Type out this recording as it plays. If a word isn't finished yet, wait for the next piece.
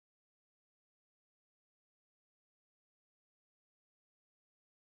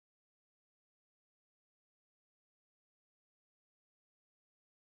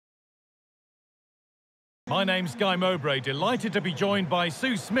My name's Guy Mowbray, delighted to be joined by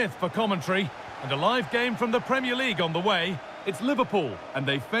Sue Smith for commentary. And a live game from the Premier League on the way. It's Liverpool, and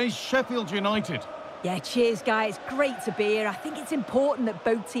they face Sheffield United. Yeah, cheers, Guy. It's great to be here. I think it's important that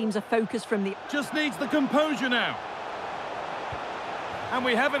both teams are focused from the... Just needs the composure now. And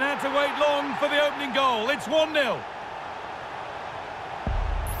we haven't had to wait long for the opening goal. It's 1-0.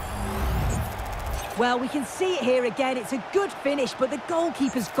 Well, we can see it here again. It's a good finish, but the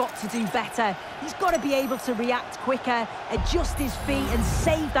goalkeeper's got to do better. He's got to be able to react quicker, adjust his feet and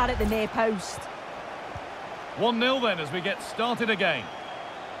save that at the near post. 1-0 then as we get started again.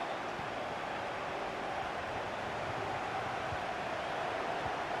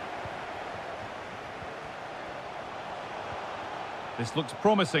 This looks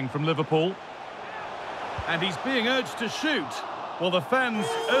promising from Liverpool. And he's being urged to shoot. Well, the fans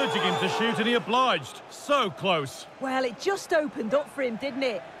urging him to shoot, and he obliged. So close. Well, it just opened up for him, didn't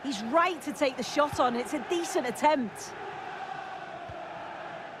it? He's right to take the shot on, and it's a decent attempt.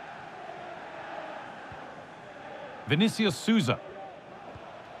 Vinicius Souza.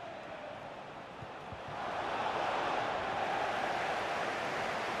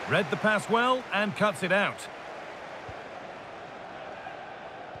 Read the pass well and cuts it out.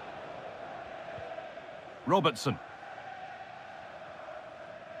 Robertson.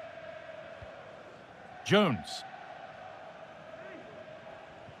 Jones.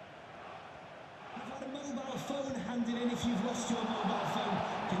 I've had a mobile phone handed in. If you've lost your mobile phone,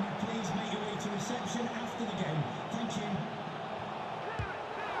 can you please make your way to reception after the game? Thank you.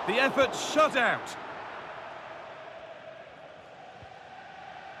 The effort shut out.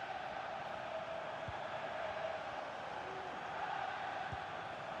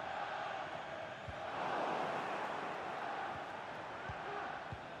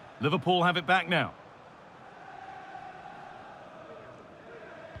 Liverpool have it back now.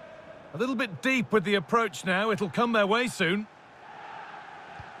 A little bit deep with the approach now. It'll come their way soon.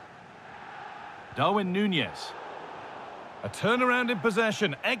 Darwin Núñez. A turnaround in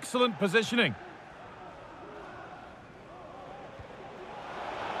possession. Excellent positioning.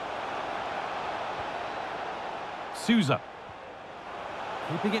 Souza.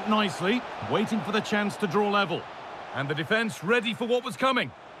 Keeping it nicely. Waiting for the chance to draw level. And the defence ready for what was coming.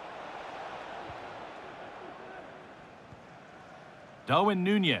 Darwin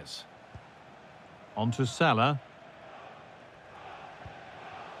Núñez. On to Salah.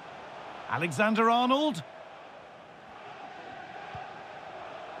 Alexander-Arnold.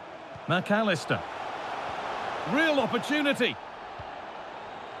 McAllister. Real opportunity.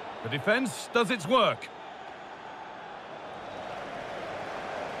 The defence does its work.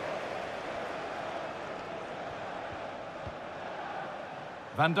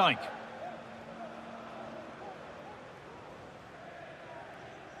 Van Dijk.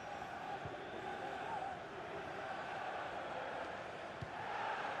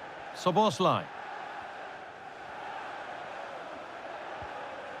 Szoboszlai.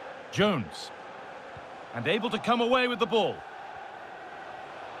 Jones. And able to come away with the ball.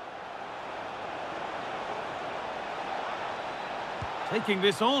 Taking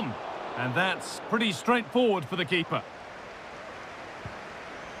this on. And that's pretty straightforward for the keeper.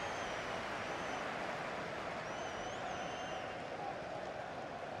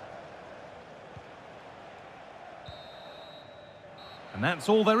 And that's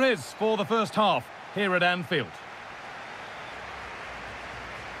all there is for the first half here at Anfield.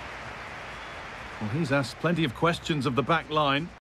 Well, he's asked plenty of questions of the back line.